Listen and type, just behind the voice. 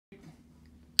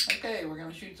Okay, we're going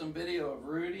to shoot some video of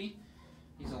Rudy.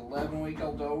 He's an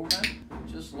 11-week-old Doberman,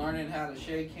 just learning how to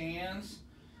shake hands,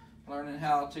 learning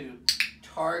how to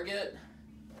target,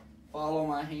 follow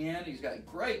my hand. He's got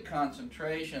great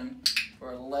concentration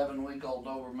for an 11-week-old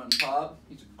Doberman pup.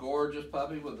 He's a gorgeous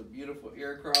puppy with a beautiful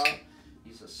ear crop.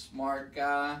 He's a smart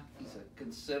guy. He's a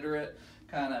considerate,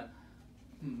 kind of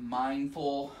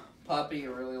mindful puppy. I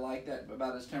really like that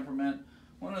about his temperament.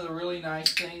 One of the really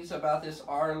nice things about this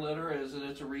R litter is that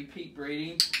it's a repeat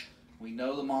breeding. We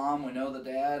know the mom, we know the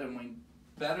dad, and we,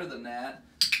 better than that,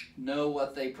 know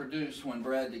what they produce when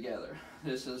bred together.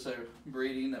 This is a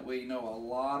breeding that we know a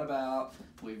lot about.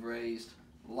 We've raised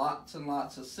lots and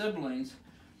lots of siblings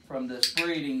from this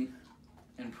breeding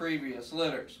in previous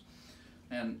litters,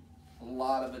 and a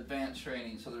lot of advanced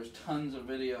training, so there's tons of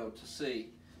video to see.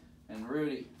 And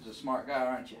Rudy is a smart guy,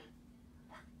 aren't you?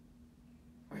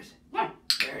 Where is it?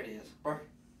 There it is.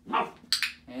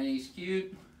 And he's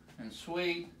cute and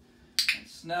sweet and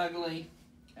snuggly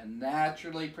and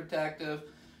naturally protective.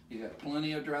 He's got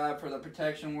plenty of drive for the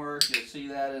protection work. You'll see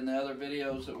that in the other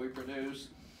videos that we produce.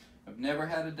 I've never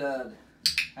had a dud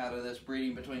out of this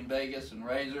breeding between Vegas and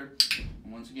Razor.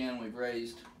 And once again, we've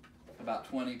raised about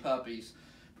 20 puppies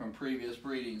from previous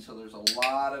breedings, so there's a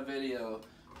lot of video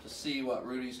to see what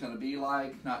Rudy's going to be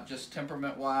like, not just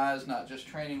temperament-wise, not just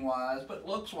training-wise, but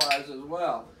looks-wise as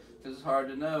well. Because it's hard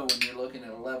to know when you're looking at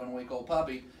an 11-week-old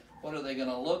puppy, what are they going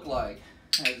to look like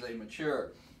as they mature?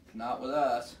 Not with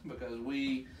us, because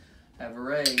we have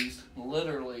raised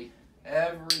literally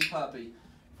every puppy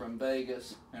from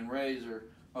Vegas and Razor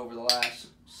over the last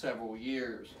several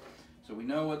years. So we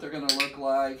know what they're going to look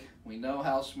like, we know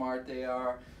how smart they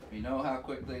are, we know how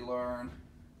quick they learn.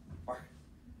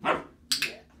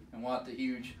 And what the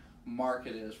huge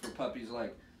market is for puppies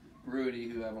like Rudy,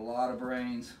 who have a lot of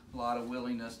brains, a lot of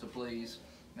willingness to please,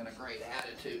 and a great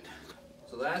attitude.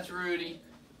 So that's Rudy,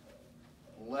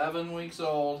 11 weeks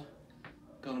old,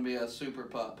 gonna be a super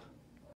pup.